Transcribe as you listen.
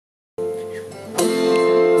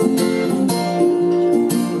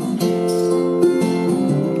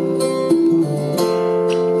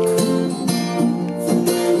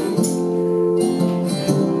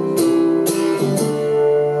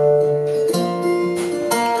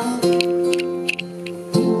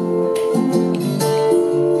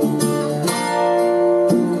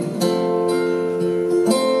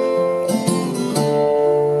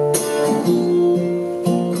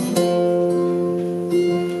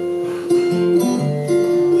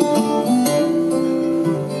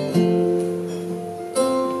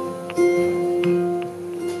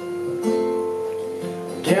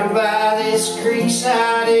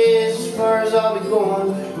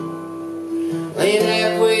Laying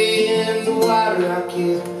halfway in the water, I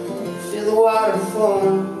can feel the water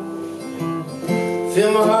flowing.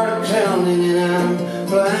 Feel my heart pounding and I'm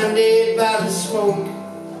blinded by the smoke.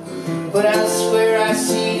 But I swear I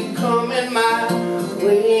see you coming my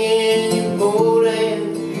way in your boat,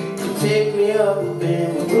 and you pick me up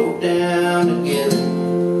and we rode down together.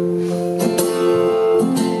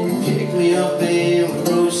 You pick me up and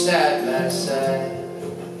we rode side by side.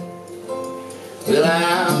 Well,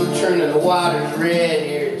 I'm turning the waters red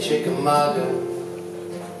here at Chickamauga,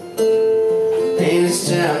 and it's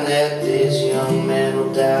time that this young man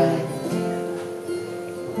will die.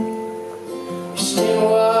 Your skin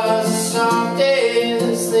was the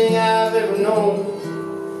softest thing I've ever known.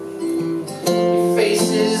 Your face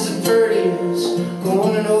is the prettiest,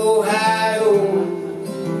 going in Ohio.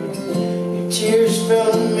 Your tears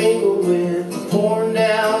fell and mingled with the pouring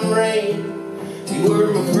down rain. You were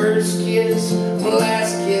my first kiss, my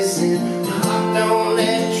last kiss, and I hopped on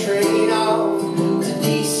that train off to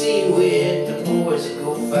D.C. with the boys that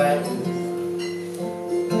go fighting.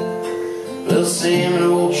 Little Sam and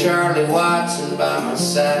old Charlie Watson by my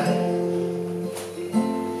side.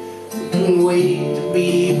 We couldn't wait to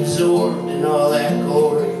be absorbed in all that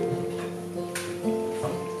glory.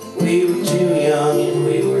 We were too young and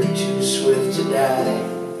we were too swift to die.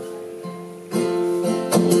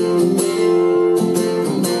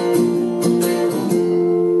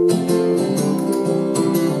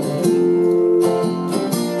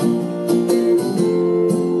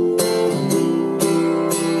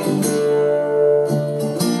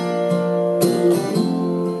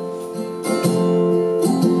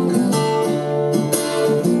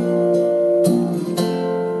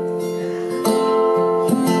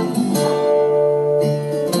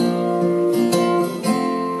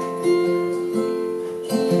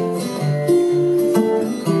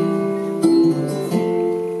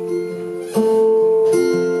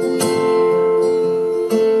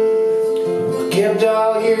 Kept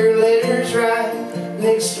all your letters right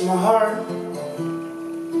next to my heart.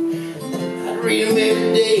 I'd read them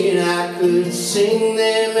every day and I could sing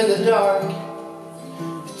them in the dark.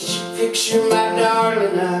 But you picture my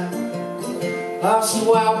darling I lost a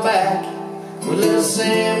while back, with little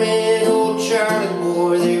Sam and old Charlie,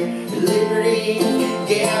 boy, their liberty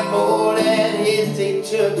gap, boy, that hit they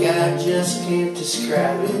took, I just can't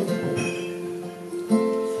describe it.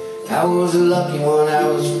 I was a lucky one, I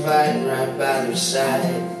was fighting right by their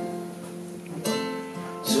side.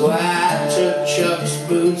 So I took Chuck's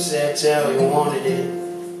boots, that's how he wanted it,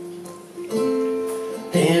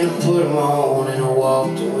 and I put them on and I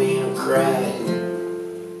walked away and cried.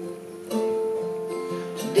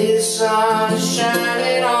 Today the sun is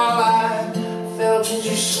shining, all I felt was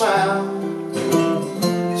your smile,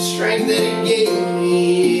 the strength that it gave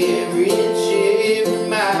me every inch, every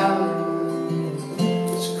mile.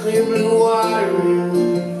 Clear blue water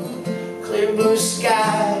and clear blue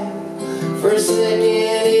sky. First second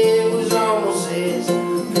it was almost as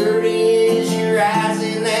pretty as your eyes,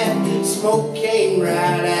 and that smoke came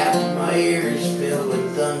right out. My ears filled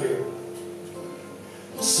with thunder.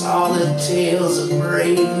 I saw the tails of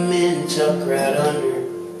brave men tucked right under,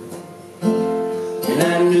 and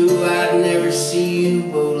I knew I'd never see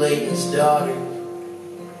you, Bo Layton's daughter,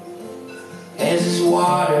 as his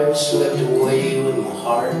water swept away with my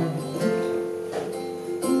heart.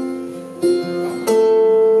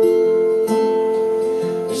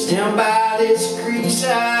 Just down by this creek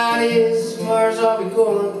side is as far as I'll be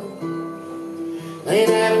going. Laying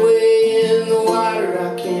that way in the water,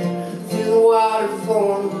 I can feel the water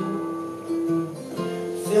flowing.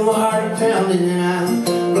 Feel my heart pounding and I'm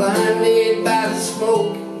blinded by the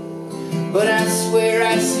smoke. But I swear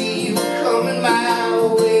I see you coming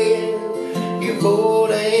my way. Your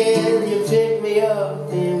boat and you picked me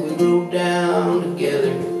up and we rode down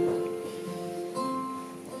together.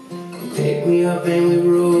 You picked me up and we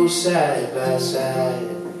rode side by side.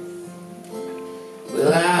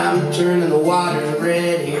 Well, I'm turning the waters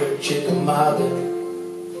red here at Chickamauga,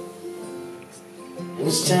 and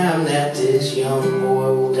it's time that this young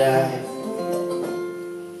boy will die.